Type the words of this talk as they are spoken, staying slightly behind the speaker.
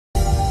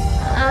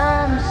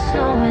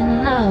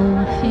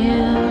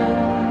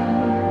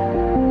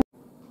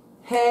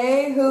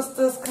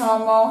sisters,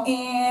 come on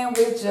in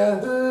with your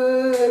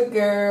hood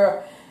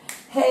girl.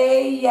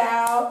 Hey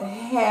y'all,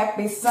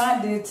 happy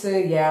Sunday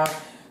to y'all.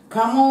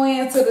 Come on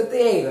into the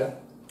theater.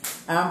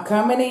 I'm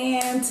coming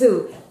in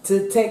to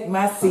take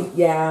my seat,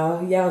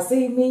 y'all. Y'all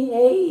see me?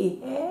 Hey,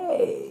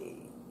 hey.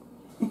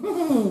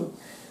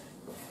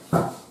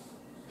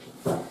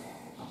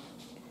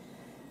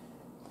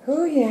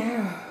 Oh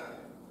yeah.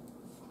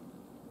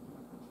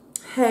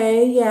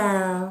 Hey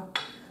y'all.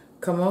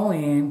 Come on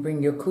in.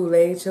 Bring your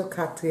Kool-Aid, your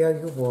cocktail,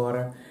 your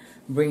water.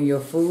 Bring your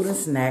food and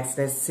snacks.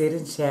 Let's sit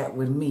and chat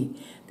with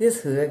me.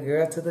 This hood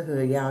girl to the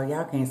hood, y'all.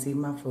 Y'all can't see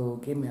my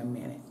food. Give me a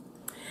minute.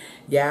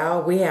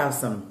 Y'all, we have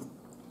some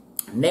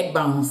neck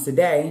bones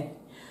today.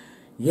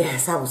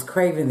 Yes, I was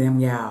craving them,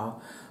 y'all.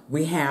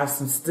 We have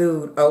some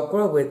stewed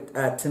okra with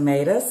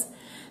tomatoes.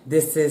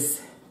 This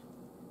is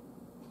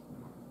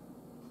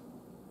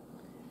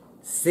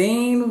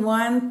scene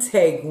one,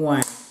 take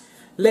one.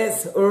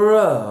 Let's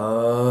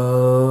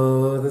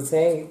roll the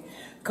tape.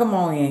 Come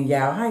on in,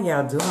 y'all. How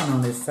y'all doing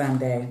on this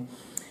Sunday?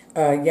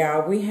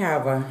 Y'all, we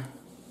have a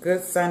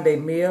good Sunday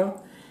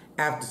meal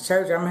after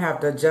church. I'm going to have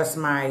to adjust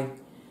my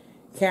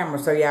camera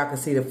so y'all can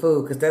see the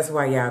food, because that's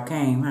why y'all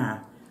came, huh?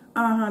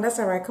 That's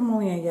all right. Come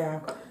on in,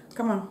 y'all.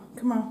 Come on,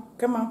 come on,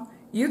 come on.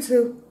 You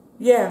too.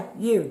 Yeah,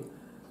 you.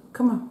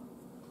 Come on.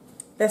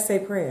 Let's say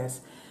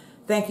prayers.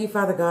 Thank you,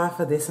 Father God,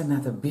 for this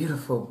another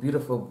beautiful,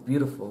 beautiful,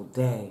 beautiful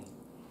day.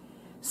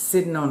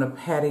 Sitting on the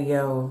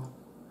patio,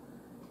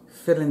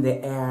 feeling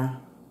the air,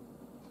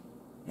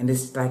 and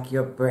it's like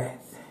your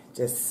breath.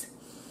 Just,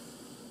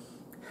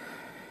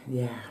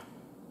 yeah.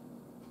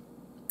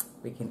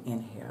 We can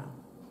inhale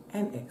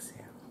and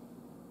exhale.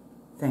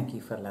 Thank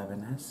you for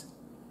loving us.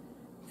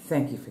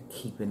 Thank you for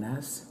keeping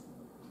us.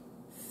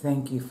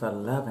 Thank you for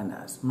loving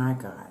us. My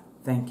God,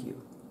 thank you.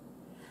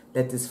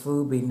 Let this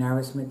food be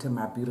nourishment to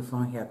my beautiful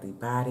and healthy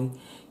body.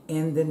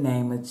 In the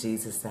name of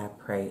Jesus, I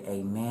pray.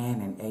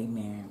 Amen and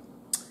amen.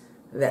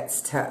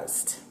 Let's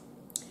toast.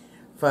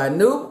 For a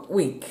new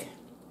week.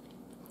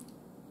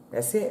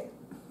 That's it.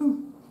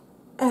 And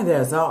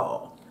that's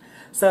all.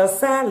 So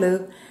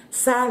salute,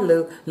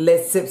 salute.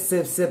 Let's sip,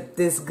 sip, sip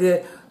this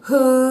good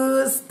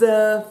hood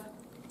stuff.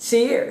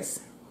 Cheers.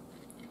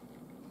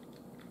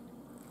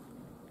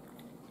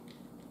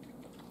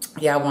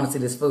 Y'all want to see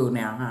this food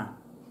now,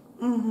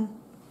 huh?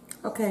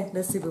 Okay,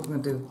 let's see what we're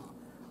going to do.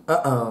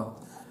 Uh-oh.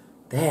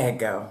 There it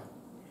go.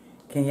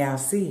 Can y'all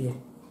see it?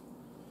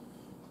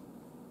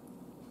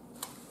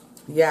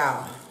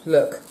 Y'all,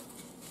 look.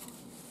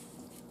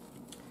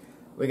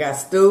 We got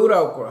stewed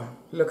okra.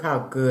 Look how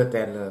good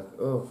that looks.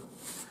 Oh.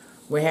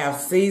 We have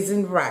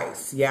seasoned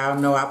rice. Y'all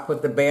know I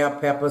put the bell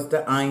peppers,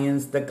 the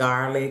onions, the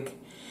garlic,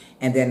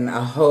 and then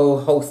a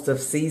whole host of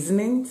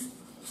seasonings.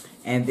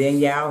 And then,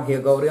 y'all, here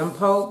go them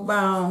pork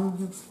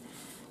bones.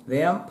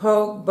 Them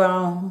pork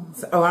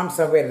bones. Oh, I'm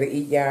so ready to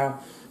eat, y'all.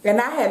 And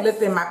I had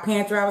looked in my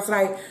pantry. I was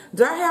like,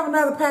 do I have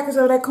another package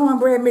of that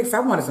cornbread mix? I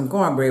wanted some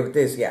cornbread with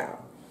this, y'all.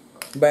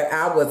 But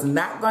I was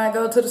not going to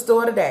go to the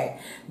store today.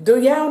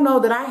 Do y'all know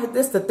that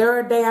this is the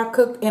third day I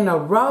cooked in a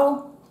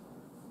row?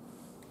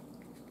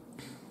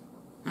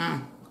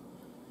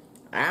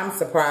 I'm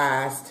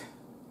surprised.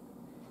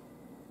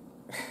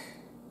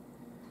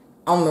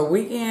 On the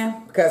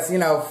weekend, because, you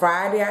know,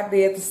 Friday I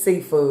did the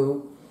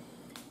seafood.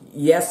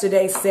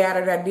 Yesterday,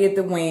 Saturday, I did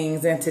the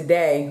wings. And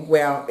today,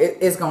 well,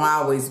 it's going to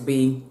always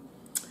be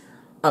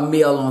a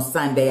meal on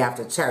Sunday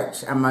after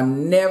church. I'm going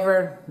to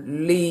never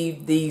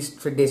leave these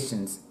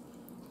traditions.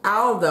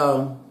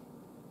 Although,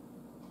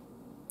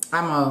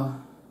 I'm going to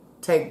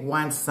take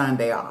one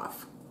Sunday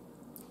off.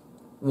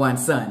 One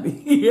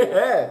Sunday.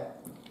 Yeah.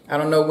 I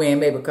don't know when,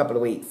 maybe a couple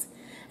of weeks.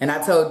 And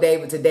I told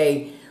David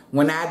today,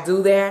 when I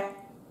do that,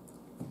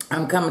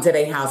 I'm coming to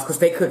their house because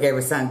they cook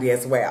every Sunday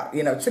as well.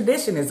 You know,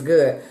 tradition is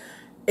good.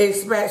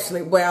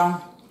 Especially,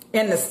 well,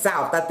 in the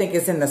South. I think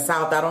it's in the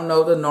South. I don't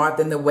know the North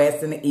and the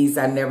West and the East.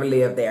 I never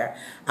lived there.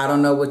 I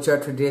don't know what your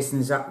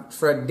traditions are.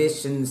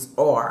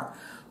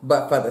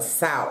 But for the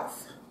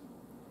South,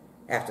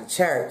 after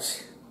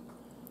church,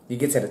 you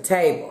get to the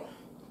table.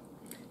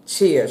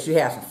 Cheers. You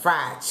have some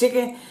fried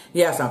chicken.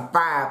 You have some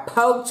fried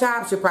pork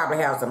chops. You probably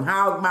have some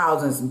hog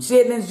maws and some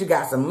chitlins. You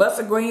got some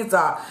mustard greens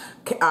or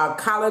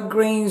collard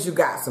greens. You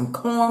got some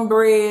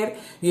cornbread.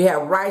 You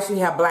have rice. You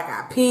have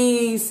black-eyed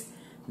peas.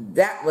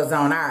 That was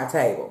on our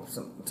table.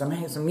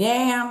 Some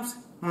yams.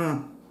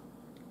 Y'all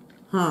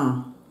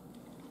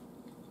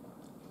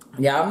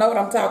know what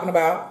I'm talking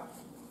about.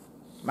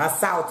 My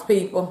South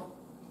people.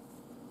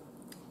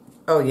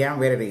 Oh, yeah, I'm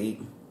ready to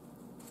eat.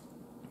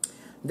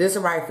 This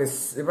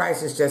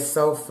rice is just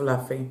so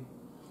fluffy.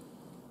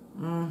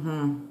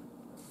 And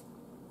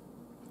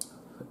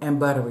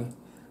buttery.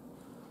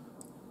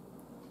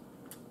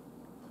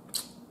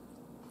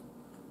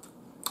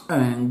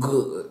 And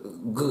good,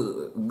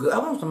 good, good. I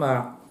want some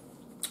hot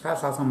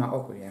sauce on my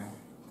okra, yeah.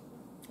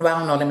 Well, I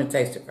don't know. Let me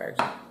taste it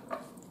first.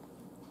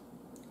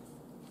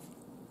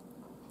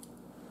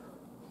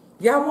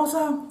 Y'all want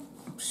some?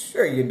 I'm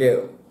sure you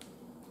do.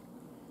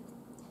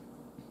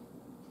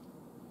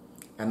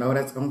 I know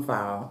that's gonna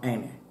fall,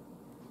 ain't it?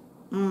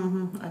 I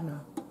know.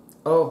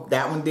 Oh,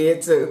 that one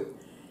did too.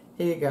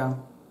 Here you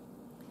go.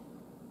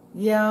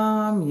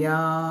 Yum,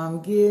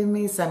 yum. Give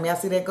me some. Y'all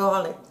see that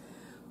garlic?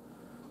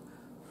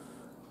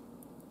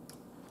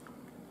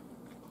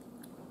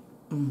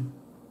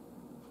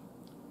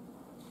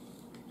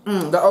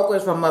 The okra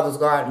is from Mother's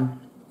Garden.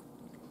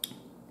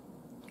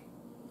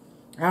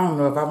 I don't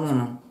know if I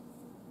want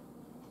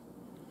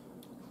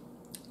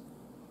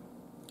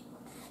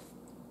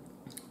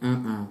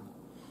to.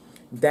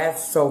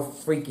 That's so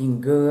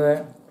freaking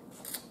good.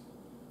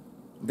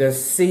 The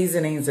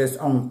seasonings is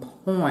on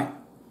point.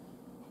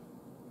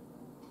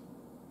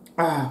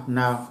 Ah,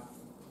 no.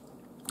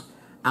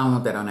 I don't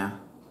want that on there.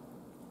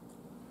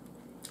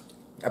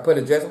 I put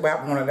it just where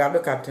I want it.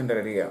 Look how tender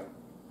it is.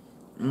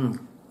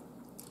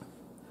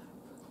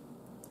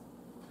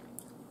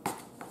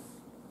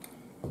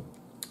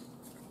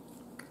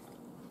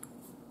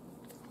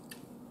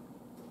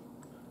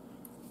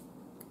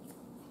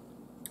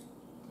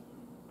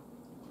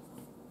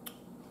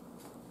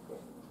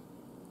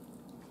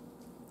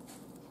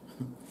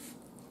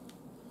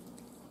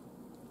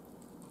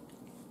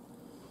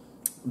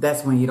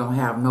 That's when you don't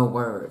have no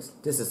words.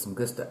 This is some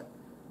good stuff.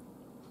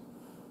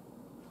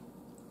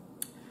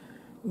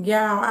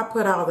 Yeah, I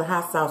put all the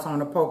hot sauce on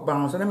the pork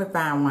bones. So let me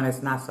find one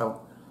that's not so.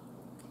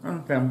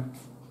 Okay.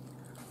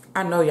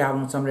 I know y'all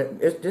want some of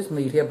that. This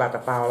meat here about to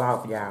fall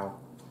off, y'all.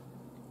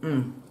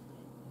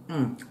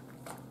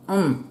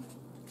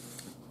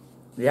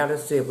 Yeah,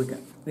 let's see if we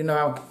can. You know,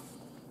 I'm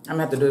going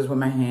to have to do this with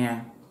my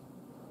hand.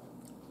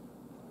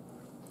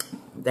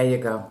 There you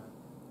go.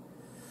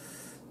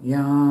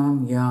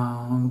 Yum,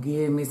 yum.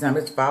 Give me some.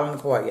 It's falling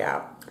apart,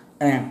 y'all.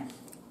 And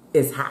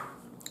it's hot.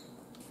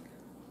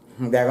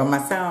 There go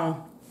my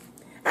song.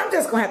 I'm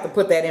just going to have to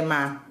put that in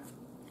my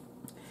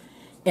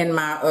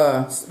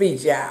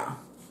speech, y'all.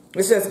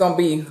 It's just going to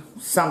be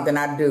something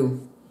I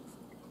do.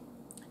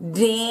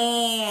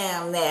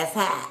 Damn, that's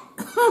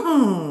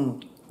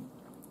hot.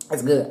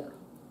 That's good.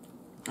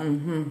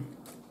 Man,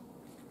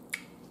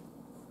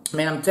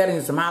 I'm telling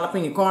you, some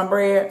jalapeno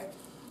cornbread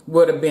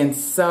would have been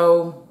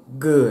so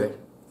good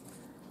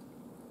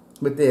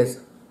with this.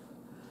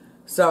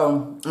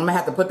 So I'm gonna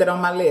have to put that on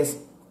my list.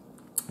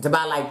 It's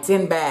about like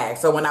 10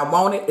 bags. So when I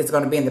want it, it's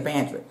gonna be in the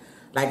pantry.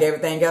 Like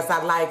everything else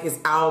I like is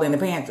all in the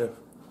pantry.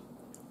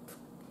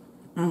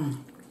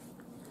 I'm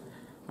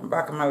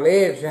rocking my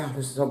legs, y'all.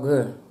 This is so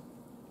good.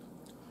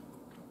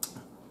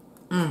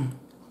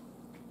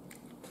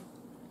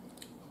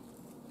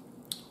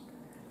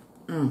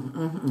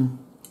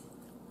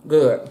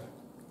 Good.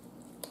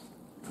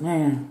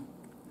 Man.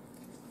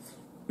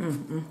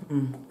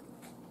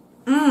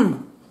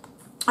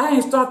 I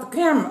didn't start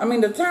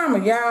the timer,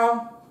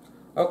 y'all.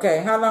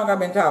 Okay, how long I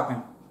been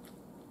talking?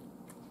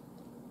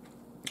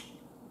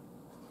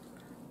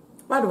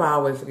 Why do I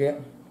always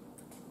forget?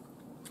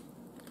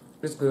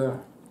 It's good.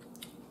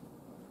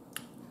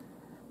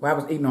 Well, I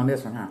was eating on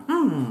this one, huh?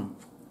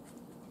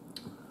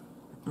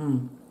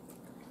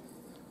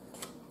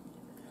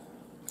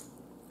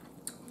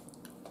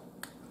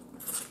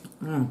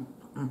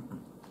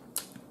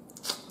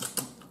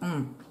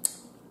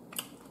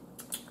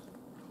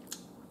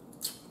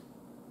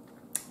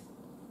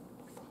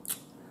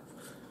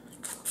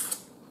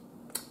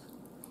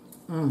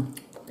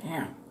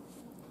 Damn.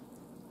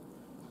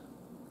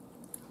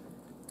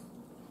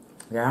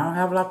 Yeah, I don't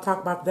have a lot to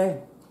talk about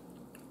today.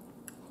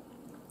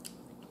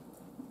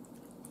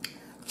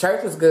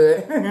 Church was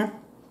good.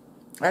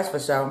 That's for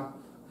sure.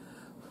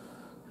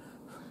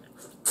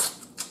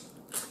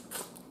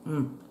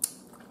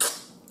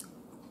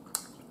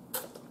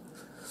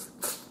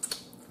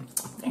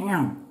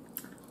 Damn.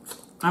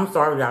 I'm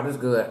sorry, y'all. This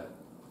is good.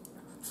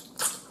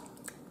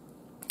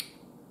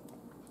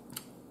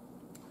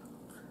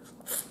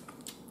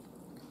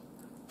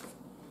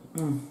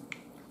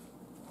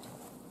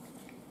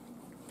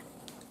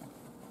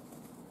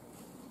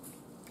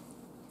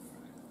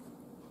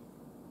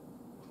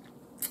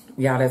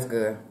 Y'all, that's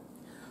good.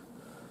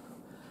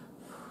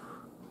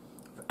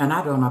 And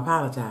I don't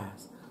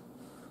apologize.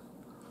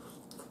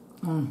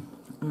 I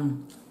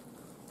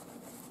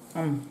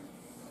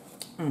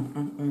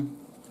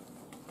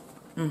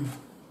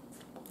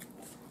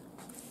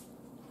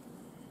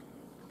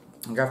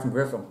got some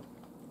gristle.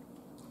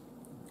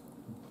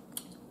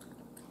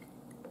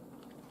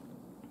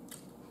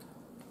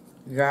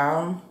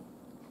 Y'all,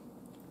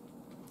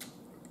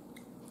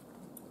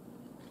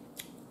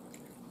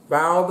 for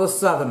all the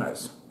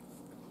Southerners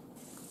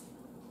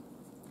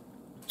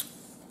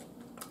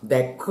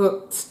that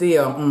cook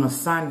still on a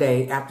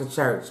Sunday after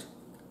church,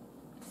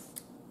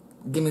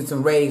 give me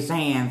some raised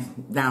hands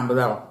down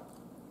below.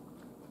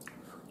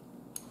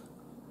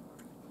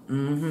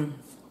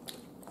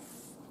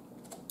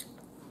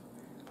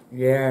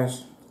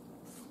 Yes.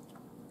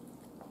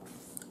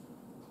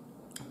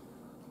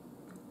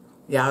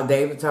 Y'all,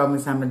 David told me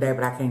something today,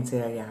 but I can't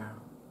tell y'all.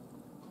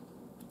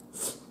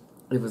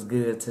 It was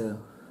good too.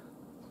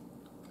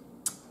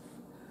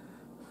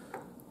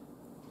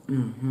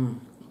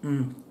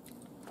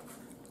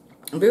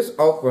 This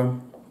okra,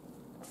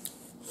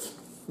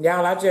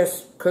 Y'all, I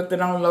just cooked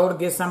it on low to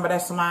get some of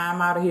that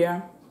slime out of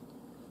here.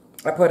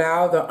 I put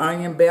all the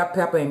onion, bell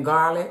pepper, and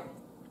garlic.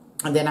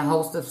 And then a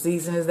host of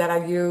seasonings that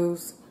I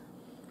use.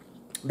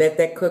 Let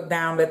that cook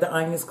down. Let the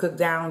onions cook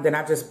down. Then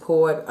I just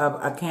poured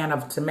a can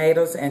of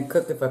tomatoes and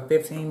cooked it for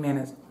 15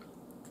 minutes.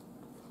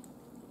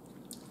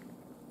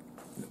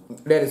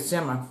 Let it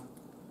simmer.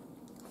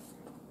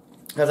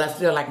 Because I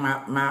still like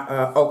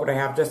my okra to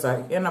have just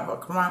a hint of a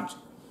crunch.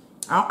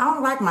 I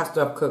don't like my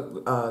stuff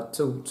cooked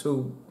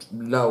too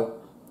low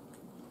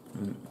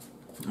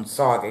and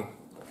soggy.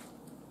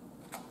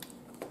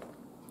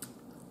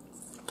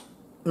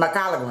 My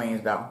collard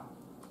greens though.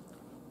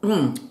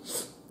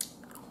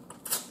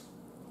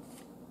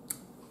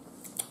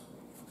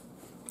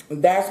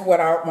 That's what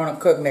I want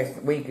to cook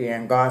next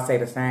weekend. God say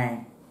the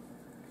same.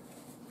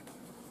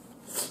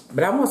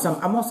 But I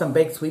want some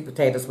baked sweet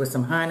potatoes with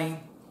some honey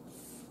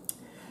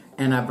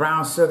and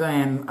brown sugar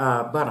and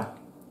butter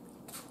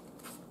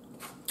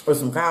with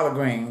some collard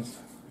greens.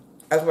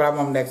 That's what I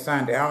want next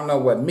Sunday. I don't know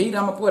what meat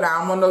I'm gonna put. I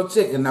don't want no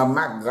chicken. No,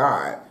 my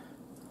God,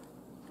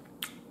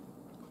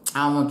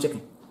 I don't want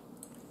chicken.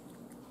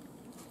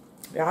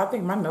 Yeah, I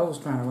think my nose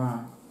is trying to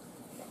run.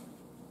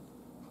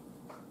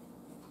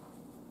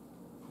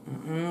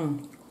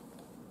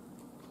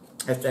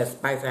 It's that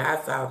spicy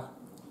hot sauce.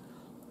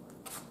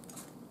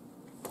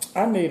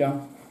 I need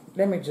them.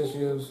 Let me just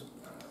use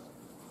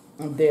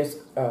this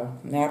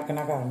napkin.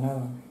 I got another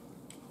one.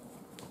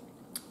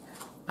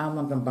 I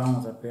want them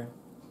bones up here.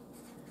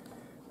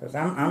 Because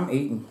I'm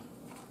eating.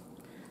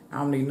 I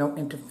don't need no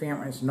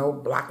interference, no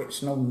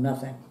blockage, no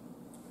nothing.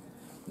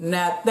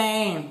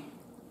 Nothing.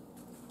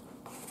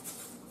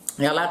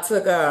 Y'all, I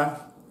took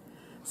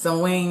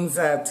some wings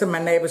to my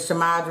neighbor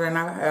Shamadra,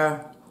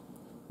 and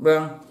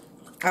well,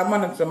 I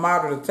wanted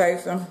Shamadra to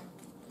taste them.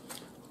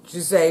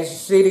 She said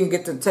she didn't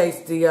get to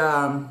taste the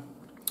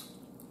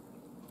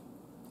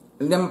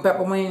lemon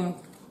pepper wings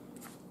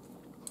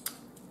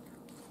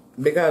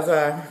because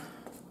I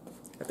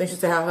think she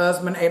said her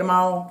husband ate them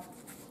all.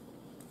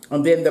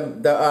 And then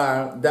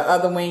the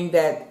other wing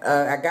that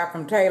I got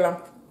from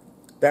Taylor,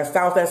 that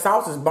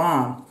sauce is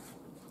bomb.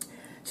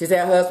 She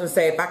said her husband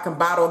said if I can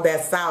bottle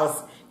that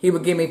sauce, he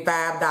would give me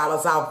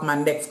 $5 off my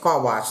next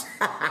car wash.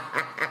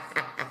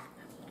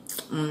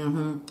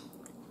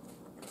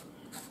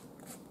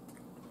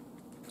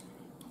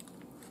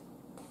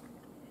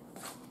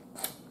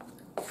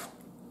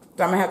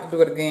 So I'm gonna have to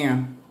do it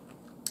again.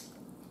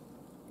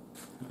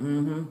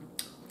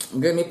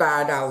 Give me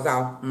 $5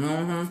 off.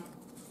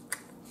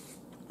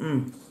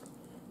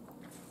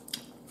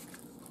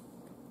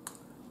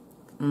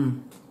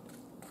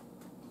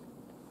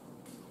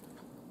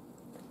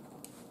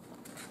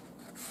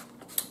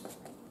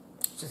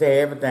 She said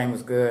everything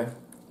was good.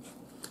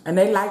 And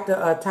they like the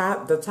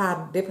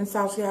Thai dipping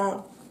sauce,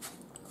 y'all.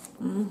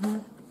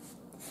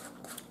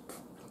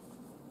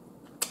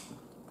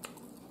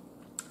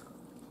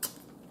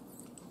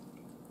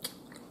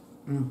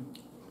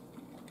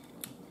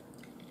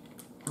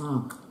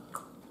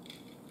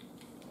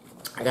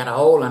 I got a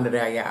hole under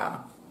there,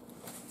 y'all.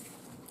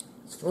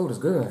 This food is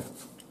good.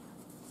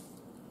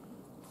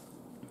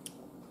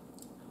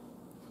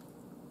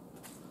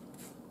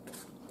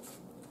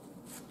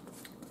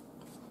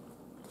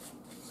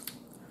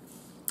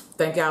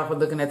 Thank y'all for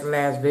looking at the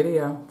last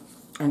video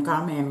and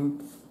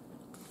commenting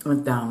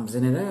and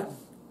thumbsing it up.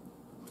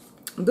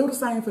 Do the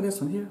same for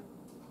this one here.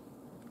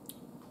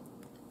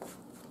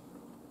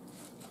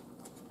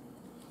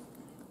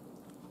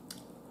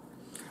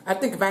 I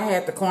think if I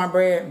had the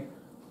cornbread,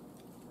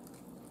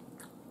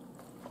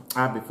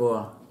 I'd be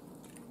full.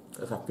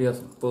 Because I feel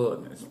some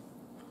fullness.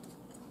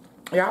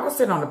 Yeah, I was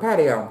sitting on the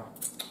patio.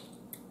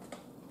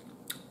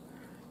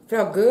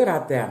 Felt good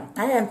out there.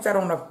 I hadn't sat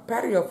on the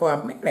patio for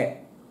a minute.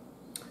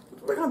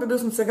 We're going to do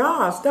some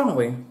cigars, don't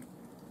we?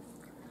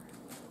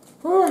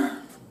 Whew.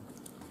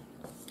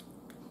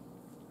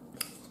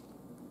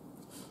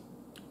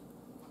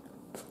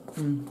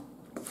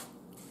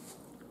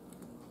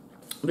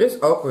 This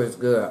okra is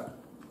good.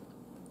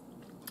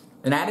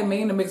 And I didn't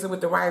mean to mix it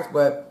with the rice,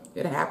 but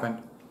it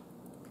happened.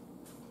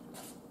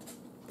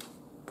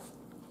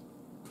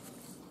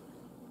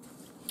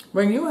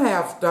 When you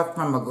have stuff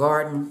from a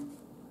garden,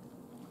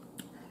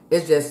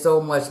 it's just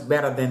so much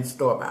better than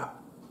store-bought.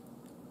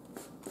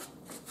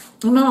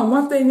 You know,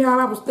 one thing, y'all,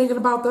 I was thinking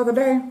about the other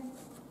day.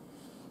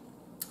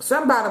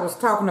 Somebody was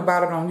talking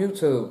about it on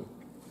YouTube.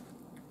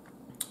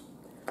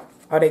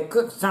 Or they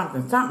cooked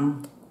something.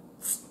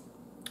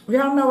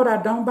 Y'all know what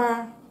I don't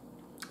buy?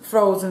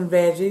 Frozen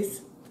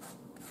veggies.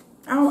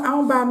 I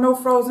don't buy no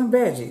frozen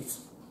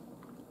veggies.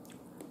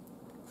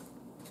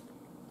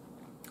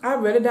 I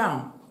really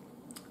don't.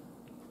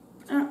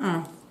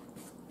 And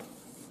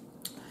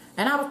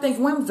I was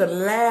thinking, when was the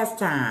last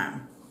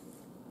time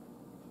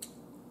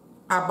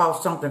I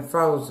bought something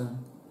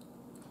frozen?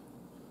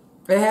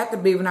 It had to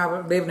be when I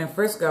was living in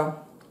Frisco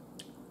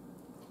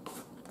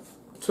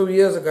 2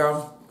 years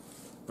ago,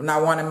 when I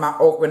wanted my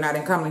okra and I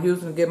didn't come to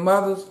Houston to get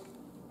Mother's.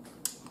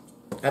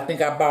 I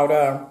think I bought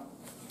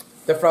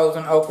the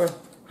frozen okra.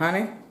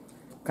 Honey,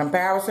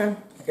 comparison,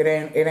 it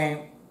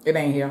ain't It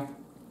ain't here.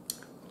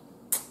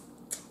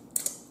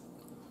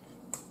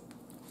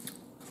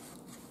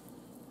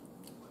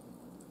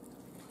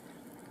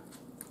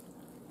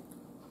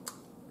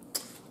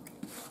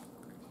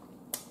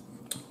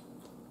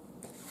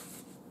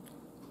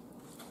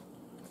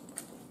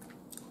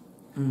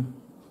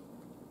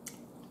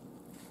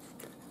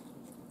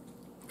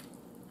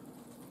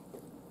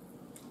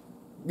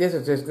 This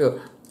is just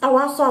good. Oh,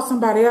 I saw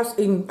somebody else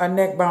eating a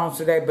neck bones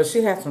today, but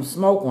she had some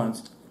smoked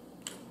ones.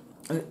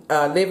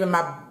 Living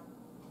my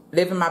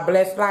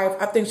blessed life.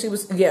 I think she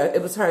was, yeah,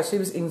 it was her. She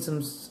was eating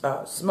some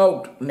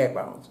smoked neck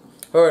bones.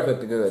 Hers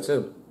looked good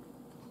too.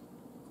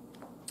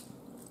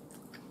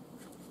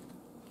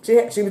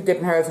 She was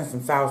dipping hers in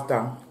some sauce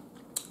though.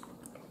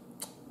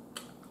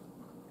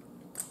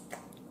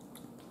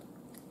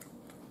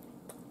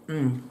 I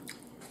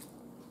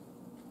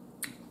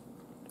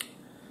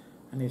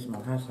need some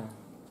more hot sauce.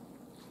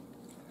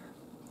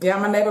 Yeah,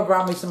 my neighbor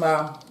brought me some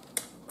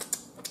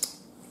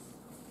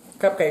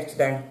cupcakes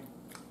today.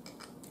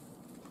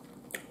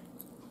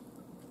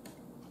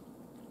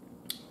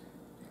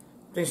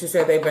 I think she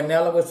said they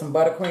vanilla with some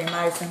buttercream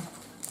icing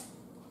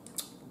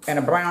and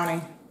a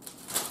brownie.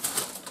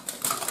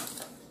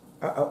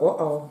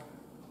 Uh-oh.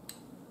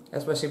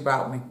 That's what she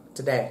brought me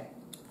today.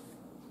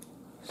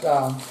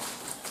 So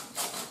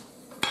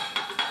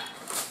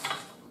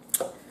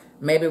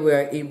maybe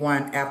we'll eat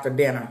one after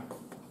dinner.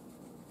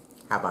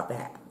 How about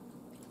that?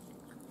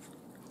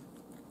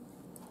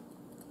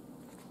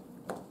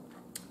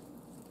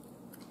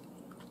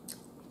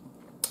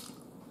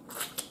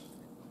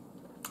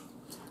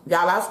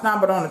 Y'all, I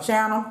stumbled on the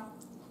channel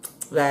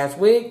last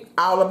week,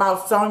 all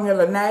about Sonya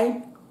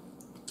Lene.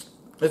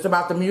 It's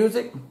about the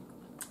music.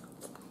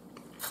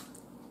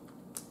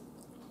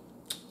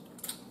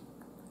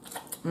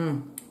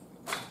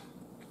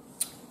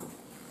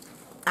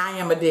 I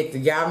am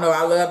addicted. Y'all know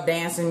I love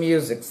dancing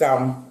music,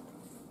 so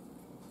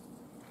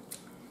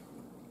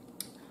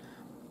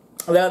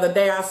the other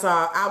day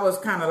I was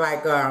kind of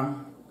like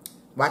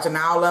watching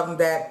all of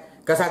them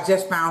because I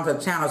just found her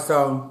channel,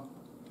 so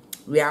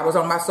yeah, I was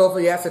on my sofa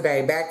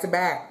yesterday, back to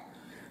back.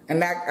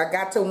 And I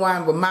got to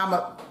one with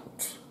Mama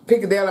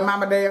Piccadilly and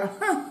Mama Dale.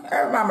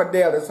 Mama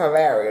Dale is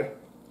hilarious.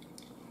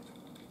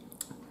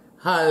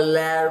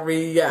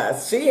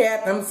 Hilarious. She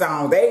had them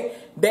songs.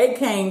 They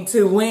came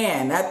to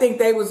win. I think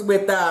they was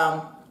with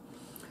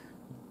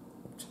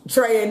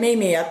Trey and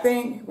Nene, I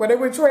think. Were they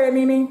with Trey and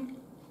Nene?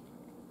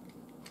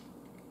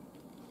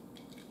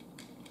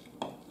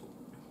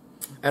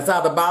 I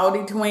saw the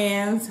Baldy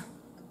twins.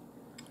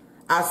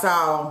 I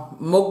saw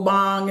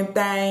mukbang and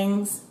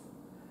things.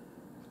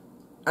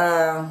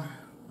 I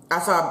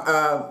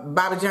saw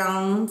Bobby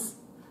Jones.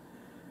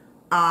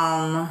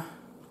 I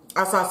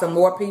saw some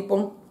more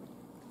people.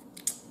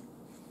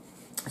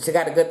 She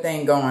got a good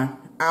thing going.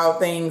 All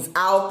things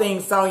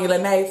Sonya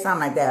Lene,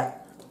 something like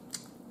that.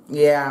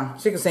 Yeah,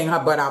 she can sing her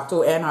butt off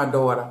too, and her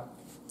daughter.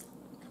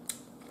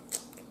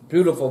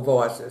 Beautiful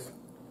voices.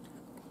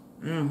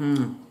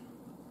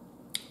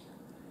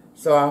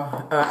 So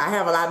I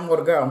have a lot more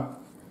to go.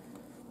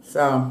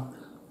 So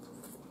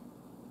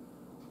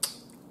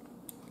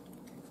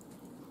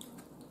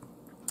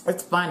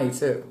it's funny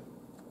too.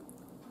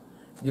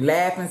 You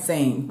laugh and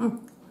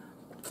sing.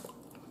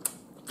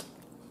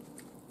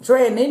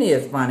 Trey and Nene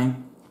is funny.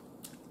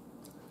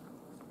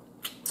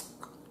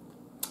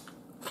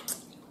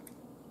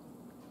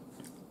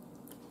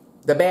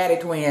 The Baddie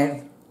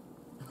twins.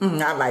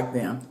 I like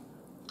them.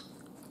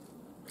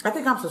 I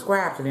think I'm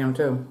subscribed to them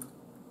too.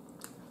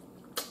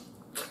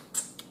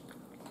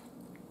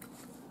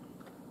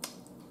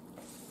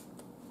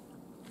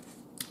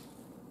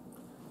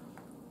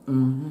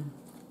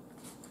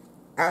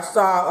 I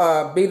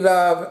saw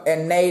B-Love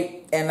and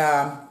Nate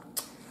and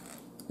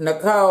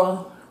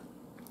Nicole.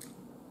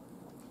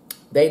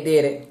 They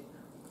did it.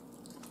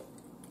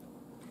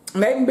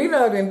 Nate and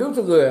B-Love didn't do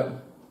too good.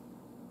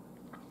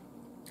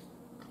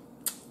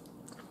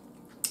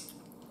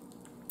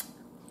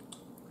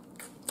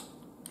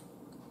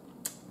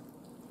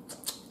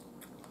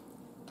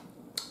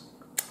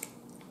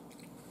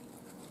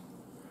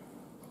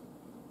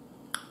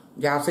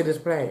 Y'all see this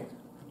plate?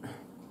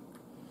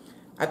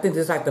 I think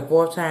this is like the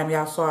 4th time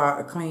y'all saw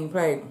a clean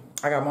plate.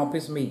 I got one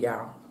piece of meat,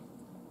 y'all.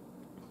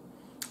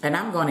 And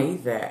I'm going to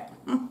eat that.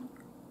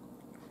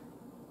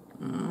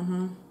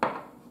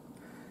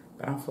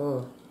 But I'm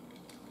full.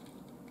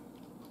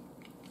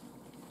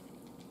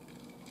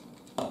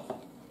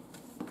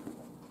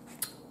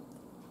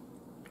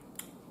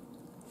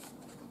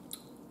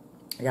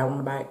 Y'all want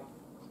a bite?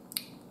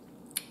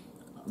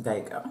 There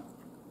you go.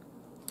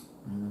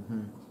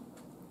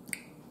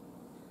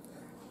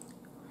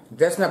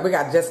 We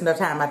got just enough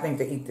time, I think,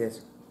 to eat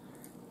this.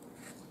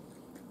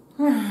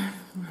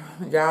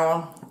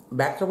 Y'all,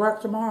 back to work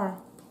tomorrow.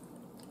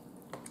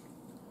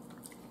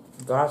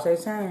 God say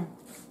same.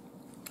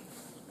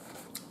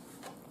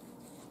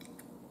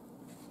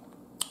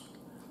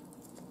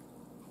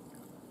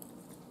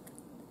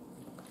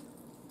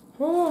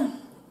 Whew.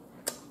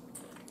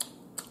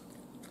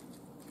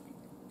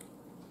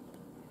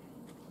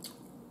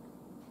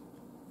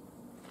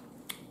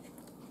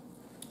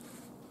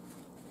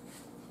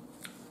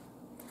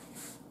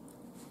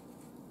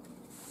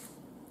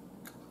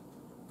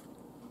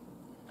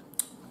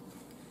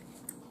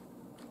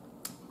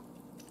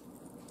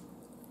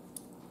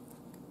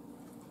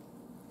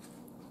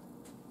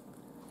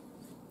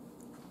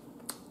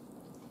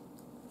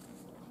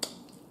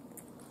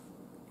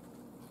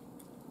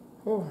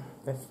 Oh,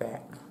 that's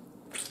fat.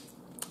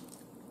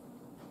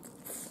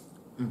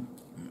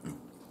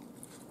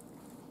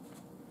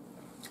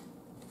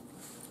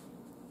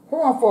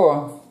 Who on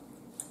for?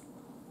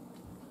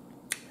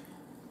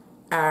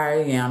 I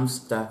am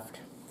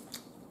stuffed.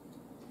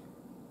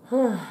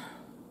 Do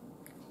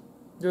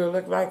it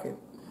look like it?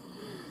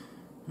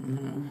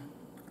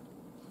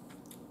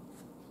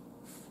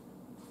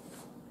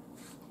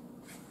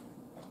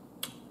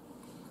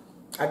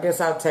 I guess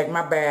I'll take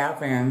my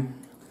bath and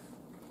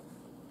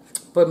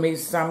put me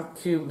some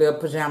cute little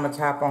pajama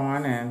top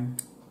on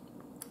and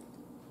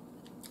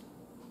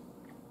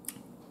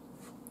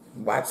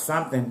watch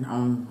something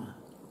on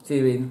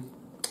TV.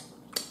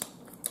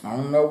 I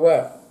don't know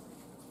what.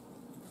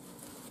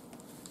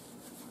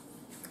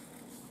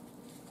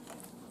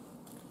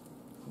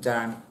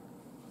 Done.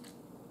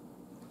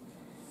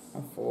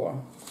 I'm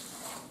full.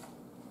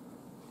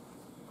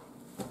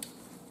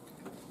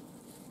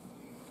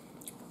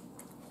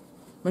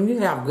 When you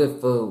have good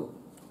food,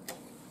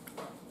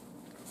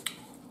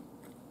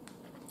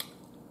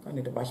 I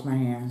need to wash my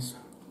hands.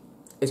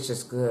 It's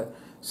just good.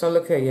 So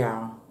look here,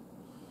 y'all.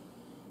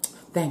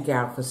 Thank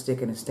y'all for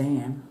sticking and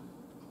staying.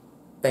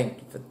 Thank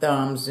you for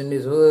thumbs in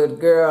this hood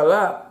girl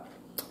up.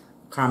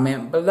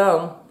 Comment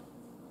below.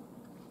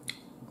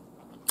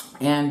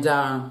 And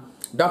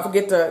don't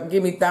forget to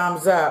give me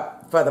thumbs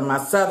up for my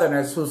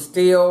Southerners who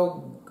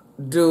still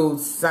do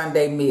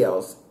Sunday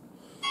meals.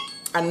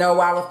 I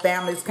know our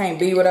families can't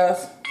be with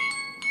us.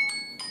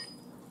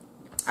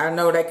 I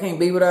know they can't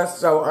be with us,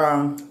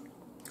 so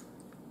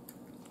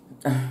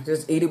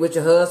just eat it with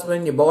your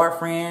husband, your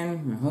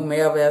boyfriend,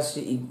 whomever else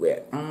you eat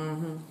with.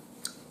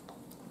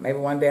 Maybe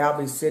one day I'll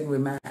be sitting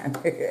with mine.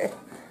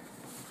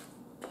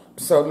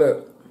 So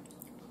look,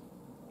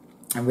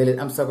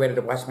 I'm so ready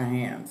to wash my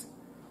hands.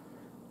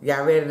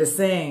 Y'all ready to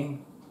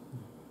sing?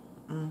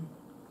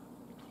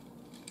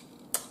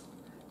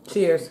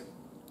 Cheers.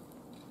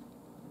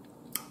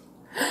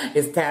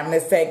 It's time to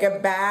say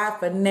goodbye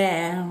for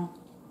now.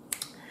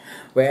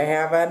 We'll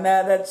have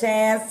another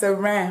chance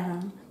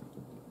around.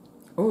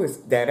 Ooh, it's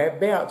that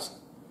belch.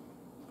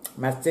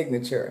 My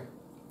signature.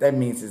 That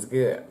means it's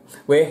good.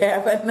 We'll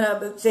have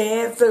another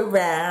chance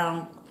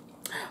around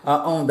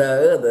on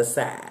the other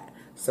side.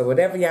 So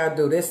whatever y'all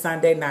do this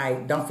Sunday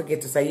night, don't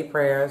forget to say your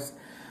prayers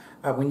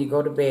when you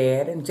go to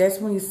bed. And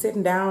just when you're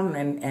sitting down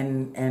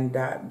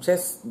and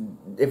just,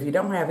 if you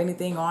don't have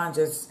anything on,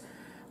 just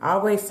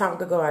always talk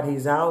to God.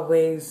 He's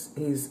always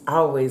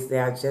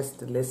there just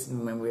to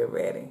listen when we're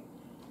ready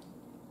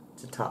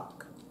to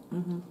talk.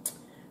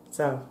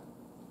 So,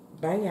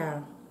 bye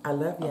y'all. I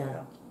love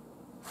y'all.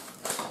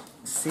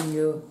 See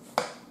you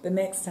the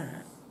next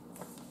time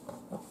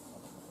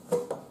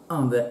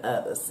on the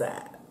other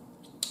side.